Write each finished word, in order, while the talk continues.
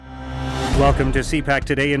Welcome to CPAC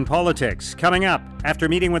Today in Politics. Coming up, after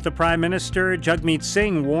meeting with the Prime Minister, Jagmeet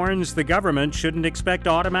Singh warns the government shouldn't expect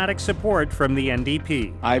automatic support from the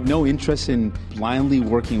NDP. I have no interest in blindly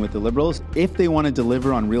working with the Liberals. If they want to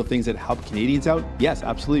deliver on real things that help Canadians out, yes,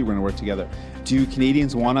 absolutely, we're going to work together. Do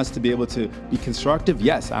Canadians want us to be able to be constructive?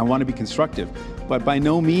 Yes, I want to be constructive. But by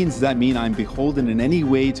no means does that mean I'm beholden in any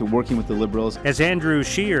way to working with the Liberals. Has Andrew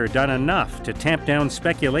Scheer done enough to tamp down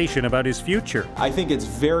speculation about his future? I think it's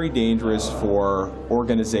very dangerous for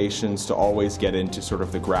organizations to always get into sort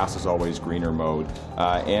of the grass is always greener mode.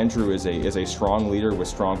 Andrew is a strong leader with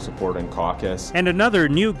strong support in caucus. And another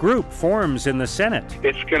new group forms in the Senate.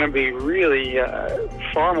 It's going to be really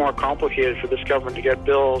far more complicated for this government to get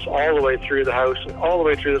bills all the way through the House, all the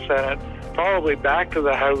way through the Senate, probably back to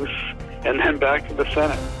the House, and then back to the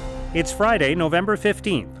Senate. It's Friday, November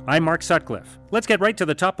 15th. I'm Mark Sutcliffe. Let's get right to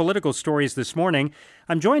the top political stories this morning.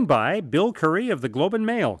 I'm joined by Bill Curry of the Globe and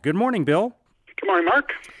Mail. Good morning, Bill. Good morning,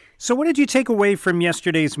 Mark. So what did you take away from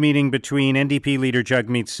yesterday's meeting between NDP leader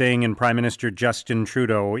Jagmeet Singh and Prime Minister Justin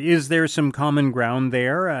Trudeau? Is there some common ground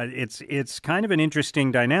there? It's kind of an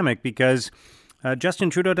interesting dynamic because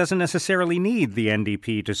Justin Trudeau doesn't necessarily need the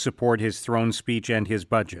NDP to support his throne speech and his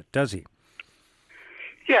budget, does he?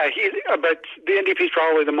 Yeah, but the NDP is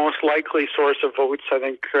probably the most likely source of votes. I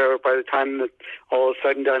think by the time that all is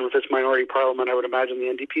said and done with this minority parliament, I would imagine the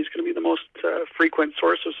NDP is going to be the most frequent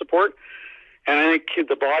source of support. And I think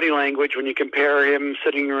the body language, when you compare him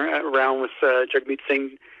sitting around with Jagmeet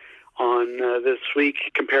Singh on this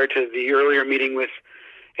week compared to the earlier meeting with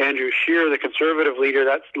Andrew Scheer, the Conservative leader,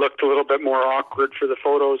 that looked a little bit more awkward for the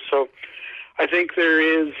photos. So I think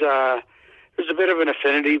there's a bit of an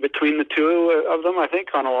affinity between the two of them, I think,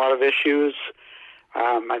 on a lot of issues.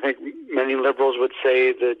 I think many Liberals would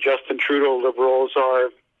say the Justin Trudeau Liberals are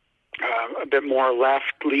a bit more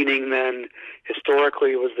left-leaning than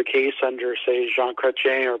historically was the case under, say, Jean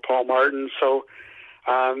Chrétien or Paul Martin. So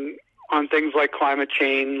on things like climate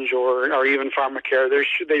change or even pharmacare,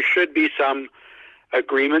 there should be some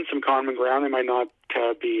agreement, some common ground. They might not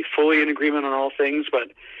be fully in agreement on all things,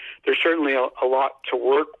 but there's certainly a lot to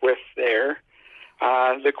work with there.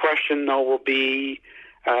 The question, though, will be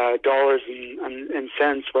dollars and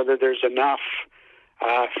cents, whether there's enough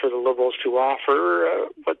for the Liberals to offer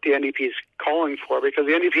what the NDP is calling for, because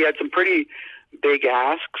the NDP had some pretty big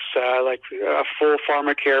asks, like a full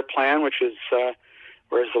pharmacare plan, which is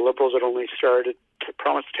whereas the Liberals had only started to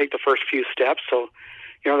promise to take the first few steps. So,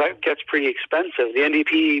 that gets pretty expensive. The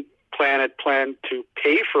NDP had planned to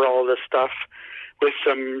pay for all this stuff with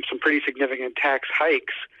some pretty significant tax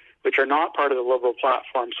hikes, which are not part of the Liberal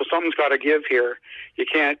platform. So something's got to give here. They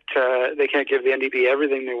can't give the NDP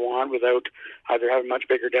everything they want without either having much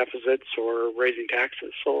bigger deficits or raising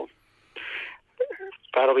taxes. So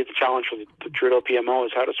that'll be the challenge for the Trudeau PMO,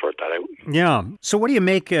 is how to sort that out. Yeah. So what do you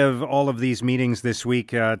make of all of these meetings this week?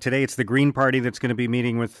 Today it's the Green Party that's going to be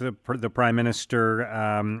meeting with the Prime Minister,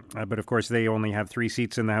 but of course they only have 3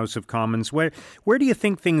 seats in the House of Commons. Where do you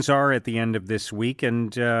think things are at the end of this week?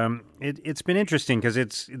 And it's been interesting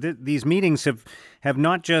because these meetings have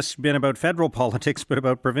not just been about federal politics, but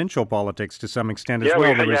about provincial politics to some extent as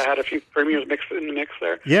well. We had a few premiers mixed in the mix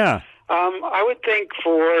there. Yeah. I would think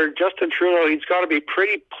for Justin Trudeau, he's got to be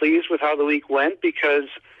pretty pleased with how the week went, because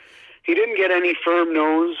he didn't get any firm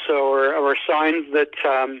no's or signs that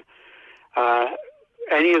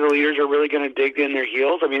any of the leaders are really going to dig in their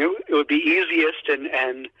heels. I mean, it would be easiest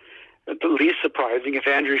and the least surprising if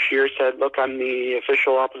Andrew Scheer said, look, I'm the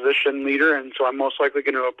official opposition leader, and so I'm most likely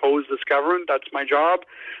going to oppose this government. That's my job.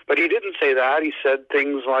 But he didn't say that. He said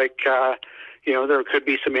things like, there could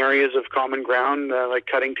be some areas of common ground, like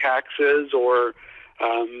cutting taxes or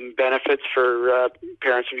benefits for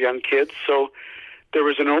parents of young kids. So there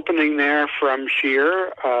was an opening there from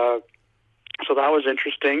Scheer. So that was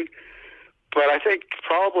interesting. But I think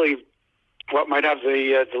probably what might have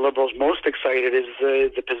the Liberals most excited is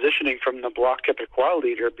the positioning from the Bloc Québécois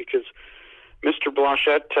leader, because Mr.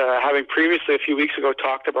 Blanchet, having previously a few weeks ago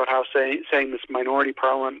talked about how saying this minority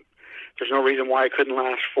parliament, there's no reason why it couldn't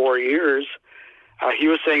last 4 years, he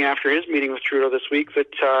was saying after his meeting with Trudeau this week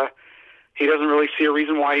that he doesn't really see a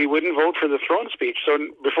reason why he wouldn't vote for the throne speech. So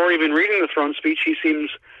before even reading the throne speech, he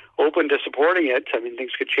seems open to supporting it. I mean,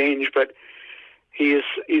 things could change, but he's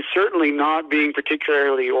certainly not being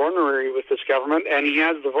particularly ornery with this government, and he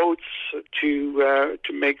has the votes to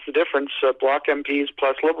make the difference. Bloc MPs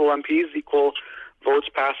plus Liberal MPs equal votes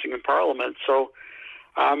passing in Parliament. So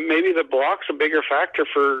maybe the Bloc's a bigger factor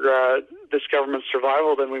for this government's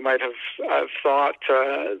survival than we might have thought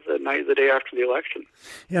the day after the election.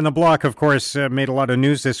 And the Bloc, of course, made a lot of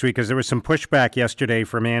news this week because there was some pushback yesterday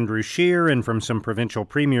from Andrew Scheer and from some provincial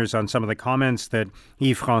premiers on some of the comments that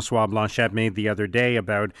Yves-François Blanchet made the other day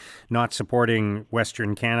about not supporting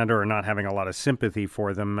Western Canada or not having a lot of sympathy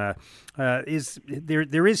for them.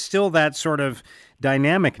 There is still that sort of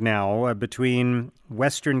dynamic now between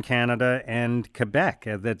Western Canada and Quebec.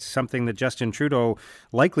 That's something that Justin Trudeau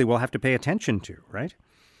likely will have to pay attention to, right?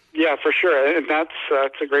 Yeah, for sure. And that's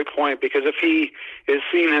a great point, because if he is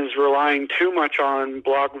seen as relying too much on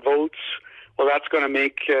Bloc votes, well, that's going to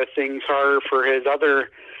make things harder for his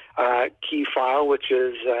other key file, which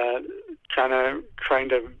is kind of trying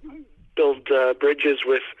to build bridges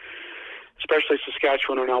with especially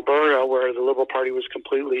Saskatchewan and Alberta, where the Liberal Party was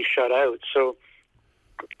completely shut out. So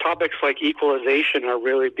topics like equalization are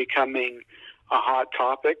really becoming a hot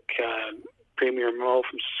topic. Premier Moe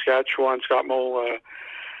from Saskatchewan, Scott Moe,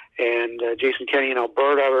 and Jason Kenney in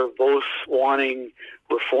Alberta are both wanting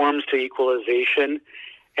reforms to equalization.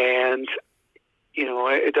 And, you know,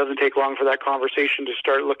 it doesn't take long for that conversation to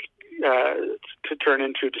start to turn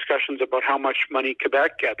into discussions about how much money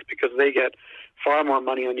Quebec gets, because they get far more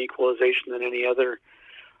money on equalization than any other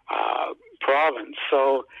province.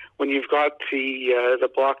 So when you've got the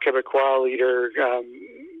Bloc Québécois leader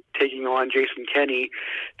taking on Jason Kenney,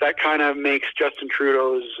 that kind of makes Justin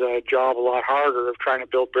Trudeau's job a lot harder of trying to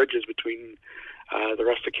build bridges between the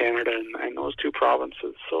rest of Canada and those two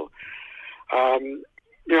provinces. So, you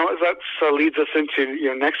know, that leads us into, you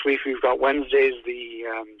know, next week we've got Wednesday's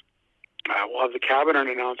we'll have the cabinet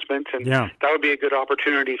announcement, and that would be a good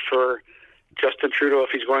opportunity for Justin Trudeau, if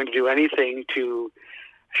he's going to do anything, to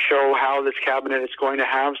show how this cabinet is going to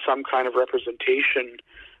have some kind of representation,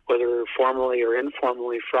 whether formally or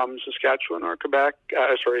informally, from Saskatchewan or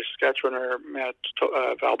Saskatchewan or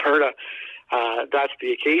Alberta. That's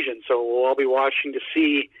the occasion. So we'll all be watching to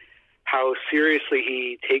see how seriously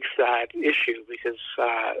he takes that issue, because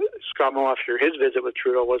Scott Moe, after his visit with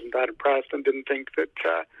Trudeau, wasn't that impressed and didn't think that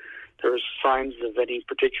there was signs of any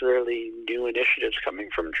particularly new initiatives coming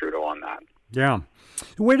from Trudeau on that. Yeah.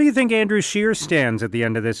 Where do you think Andrew Scheer stands at the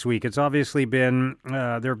end of this week? It's obviously been,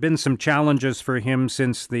 there have been some challenges for him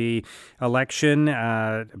since the election,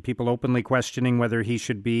 people openly questioning whether he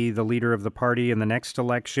should be the leader of the party in the next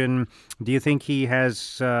election. Do you think he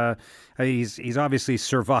has, he's obviously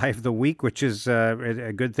survived the week, which is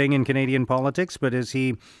a good thing in Canadian politics, but has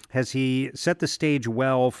he set the stage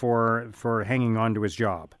well for hanging on to his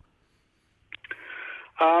job?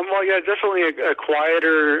 Well, yeah, definitely a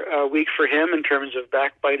quieter week for him in terms of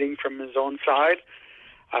backbiting from his own side.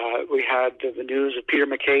 We had the news of Peter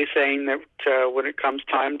MacKay saying that when it comes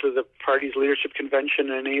time to the party's leadership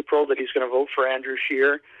convention in April, that he's going to vote for Andrew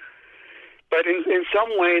Scheer. But in some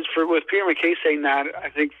ways, with Peter MacKay saying that, I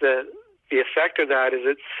think the effect of that is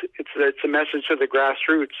it's a message to the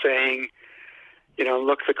grassroots saying, you know,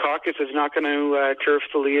 look, the caucus is not going to turf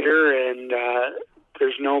the leader, and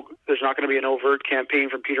there's not going to be an overt campaign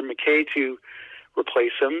from Peter MacKay to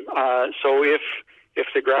replace him. So if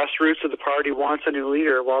the grassroots of the party wants a new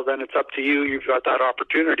leader, well, then it's up to you. You've got that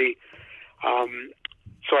opportunity.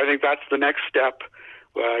 So I think that's the next step.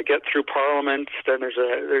 Get through Parliament. Then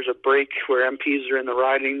there's a break where MPs are in the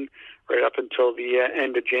riding right up until the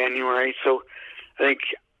end of January. So I think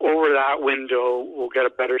over that window, we'll get a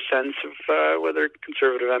better sense of whether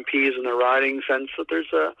Conservative MPs in the riding sense that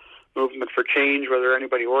there's a movement for change, whether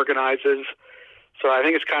anybody organizes. So I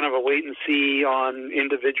think it's kind of a wait and see on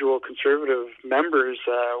individual Conservative members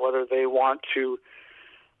whether they want to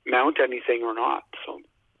mount anything or not. So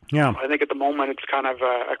yeah, I think at the moment it's kind of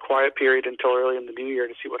a quiet period until early in the new year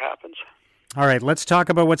to see what happens. All right, let's talk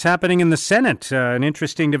about what's happening in the Senate. An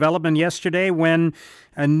interesting development yesterday when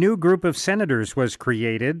a new group of senators was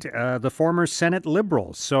created, the former Senate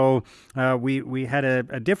Liberals. So we had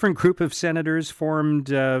a different group of senators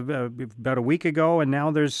formed about a week ago, and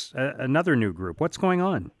now there's another new group. What's going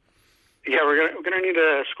on? Yeah, we're gonna need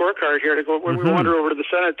a scorecard here to go when we wander over to the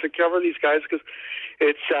Senate to cover these guys, because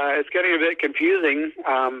it's getting a bit confusing.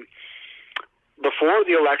 Before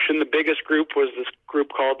the election, the biggest group was this group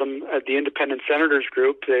called the Independent Senators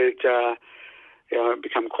Group. They'd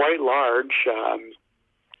become quite large,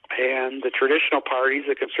 and the traditional parties,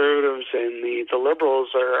 the Conservatives and the Liberals,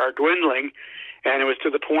 are dwindling. And it was to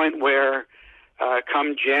the point where,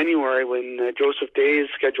 come January, when Joseph Day is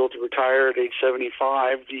scheduled to retire at age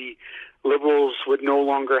 75, the Liberals would no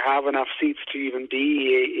longer have enough seats to even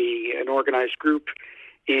be an organized group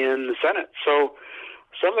in the Senate. So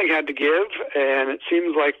something had to give, and it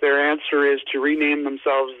seems like their answer is to rename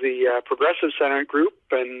themselves the Progressive Senate Group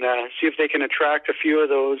and see if they can attract a few of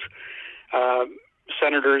those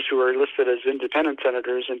senators who are listed as independent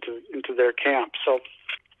senators into their camp. So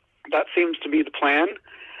that seems to be the plan.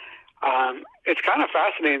 It's kind of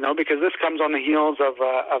fascinating, though, because this comes on the heels of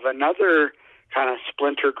another kind of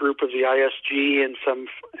splinter group of the ISG and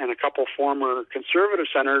a couple former Conservative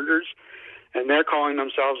senators, and they're calling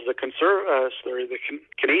themselves the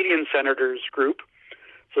Canadian Senators Group.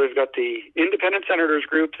 So we've got the Independent Senators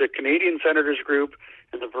Group, the Canadian Senators Group,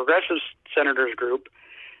 and the Progressive Senators Group.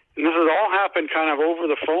 And this has all happened kind of over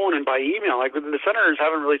the phone and by email. Like, the senators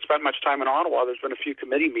haven't really spent much time in Ottawa. There's been a few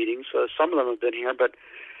committee meetings, so some of them have been here, but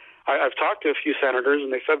I've talked to a few senators,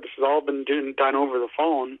 and they said this has all been done over the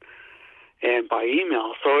phone and by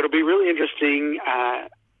email. So it'll be really interesting,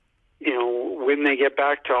 when they get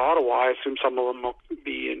back to Ottawa. I assume some of them will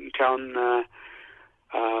be in town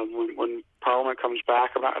when Parliament comes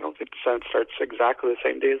back. I don't think the Senate starts exactly the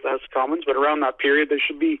same day as the House of Commons, but around that period they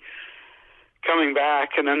should be coming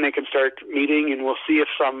back, and then they can start meeting, and we'll see if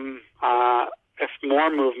more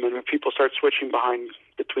movement, if people start switching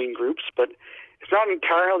between groups. But it's not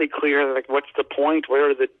entirely clear, like, what's the point, where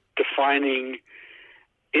are the defining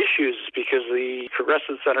issues, because the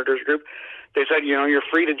Progressive Senators Group, they said, you're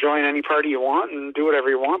free to join any party you want and do whatever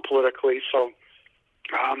you want politically. So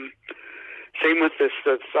same with this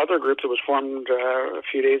other group that was formed a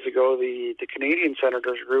few days ago, the Canadian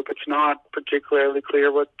Senators Group. It's not particularly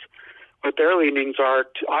clear what their leanings are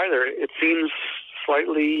either. It seems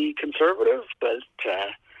slightly conservative, but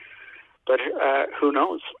who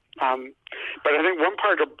knows? But I think one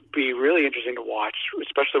part will be really interesting to watch,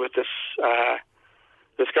 especially with this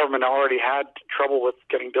government already had trouble with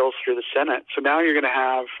getting bills through the Senate. So now you're going to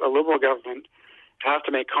have a Liberal government have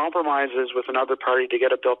to make compromises with another party to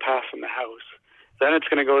get a bill passed in the House. Then it's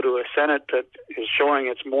going to go to a Senate that is showing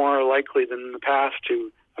it's more likely than in the past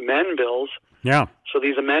to amend bills. Yeah. So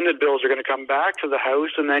these amended bills are going to come back to the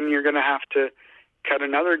House, and then you're going to have to cut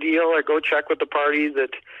another deal or go check with the party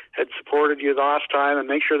that had supported you last time and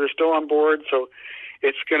make sure they're still on board. So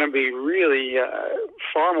it's going to be really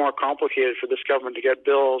far more complicated for this government to get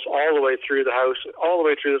bills all the way through the House, all the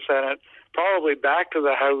way through the Senate, probably back to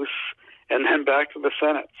the House, and then back to the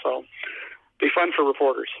Senate. So be fun for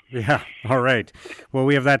reporters. Yeah, all right. Well,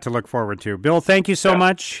 we have that to look forward to. Bill, thank you so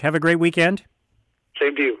much. Have a great weekend.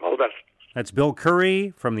 Same to you. All the best. That's Bill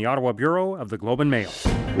Curry from the Ottawa Bureau of the Globe and Mail.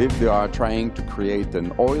 If they are trying to create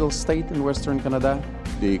an oil state in Western Canada,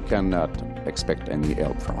 they cannot expect any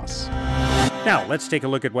help from us. Now, let's take a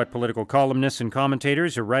look at what political columnists and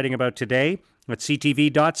commentators are writing about today. At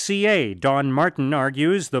CTV.ca, Don Martin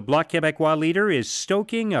argues the Bloc Québécois leader is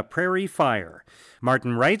stoking a prairie fire.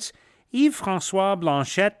 Martin writes, Yves-François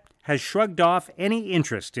Blanchet has shrugged off any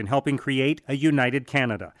interest in helping create a united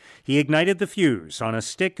Canada. He ignited the fuse on a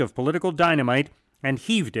stick of political dynamite and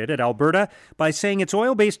heaved it at Alberta by saying its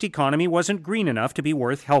oil-based economy wasn't green enough to be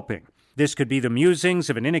worth helping. This could be the musings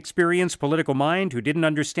of an inexperienced political mind who didn't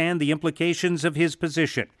understand the implications of his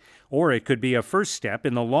position. Or it could be a first step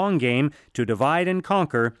in the long game to divide and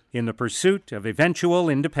conquer in the pursuit of eventual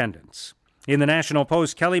independence. In the National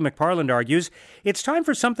Post, Kelly McParland argues it's time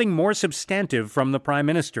for something more substantive from the Prime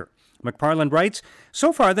Minister. McParland writes,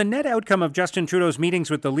 so far the net outcome of Justin Trudeau's meetings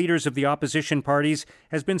with the leaders of the opposition parties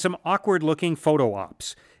has been some awkward-looking photo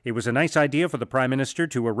ops. It was a nice idea for the Prime Minister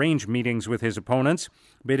to arrange meetings with his opponents,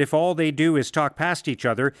 but if all they do is talk past each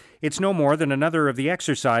other, it's no more than another of the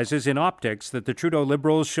exercises in optics that the Trudeau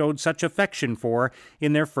Liberals showed such affection for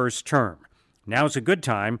in their first term. Now's a good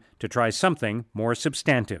time to try something more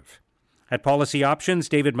substantive. At Policy Options,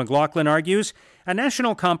 David McLaughlin argues a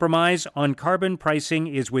national compromise on carbon pricing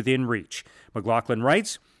is within reach. McLaughlin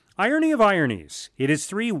writes, irony of ironies, it is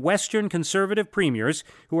three Western Conservative premiers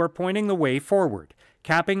who are pointing the way forward.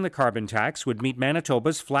 Capping the carbon tax would meet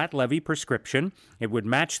Manitoba's flat levy prescription, it would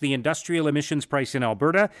match the industrial emissions price in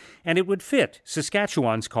Alberta, and it would fit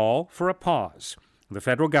Saskatchewan's call for a pause. The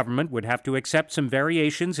federal government would have to accept some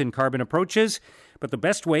variations in carbon approaches, but the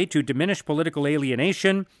best way to diminish political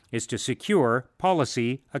alienation is to secure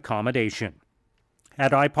policy accommodation.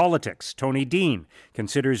 At iPolitics, Tony Dean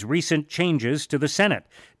considers recent changes to the Senate.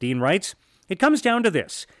 Dean writes, it comes down to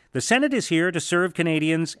this. The Senate is here to serve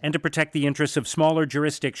Canadians and to protect the interests of smaller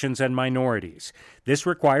jurisdictions and minorities. This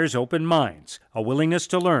requires open minds, a willingness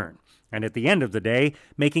to learn, and at the end of the day,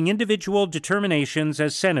 making individual determinations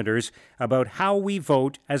as senators about how we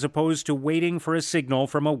vote as opposed to waiting for a signal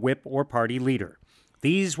from a whip or party leader.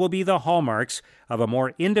 These will be the hallmarks of a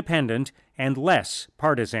more independent and less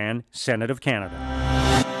partisan Senate of Canada.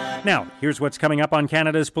 Now, here's what's coming up on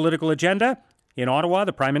Canada's political agenda. In Ottawa,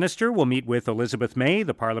 the Prime Minister will meet with Elizabeth May,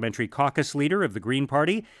 the parliamentary caucus leader of the Green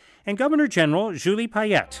Party, And Governor General Julie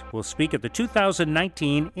Payette will speak at the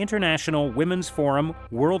 2019 International Women's Forum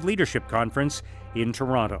World Leadership Conference in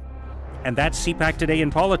Toronto. And that's CPAC Today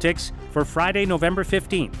in Politics for Friday, November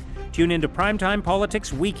 15th. Tune into Primetime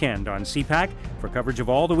Politics Weekend on CPAC for coverage of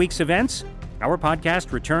all the week's events. Our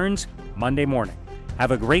podcast returns Monday morning.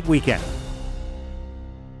 Have a great weekend.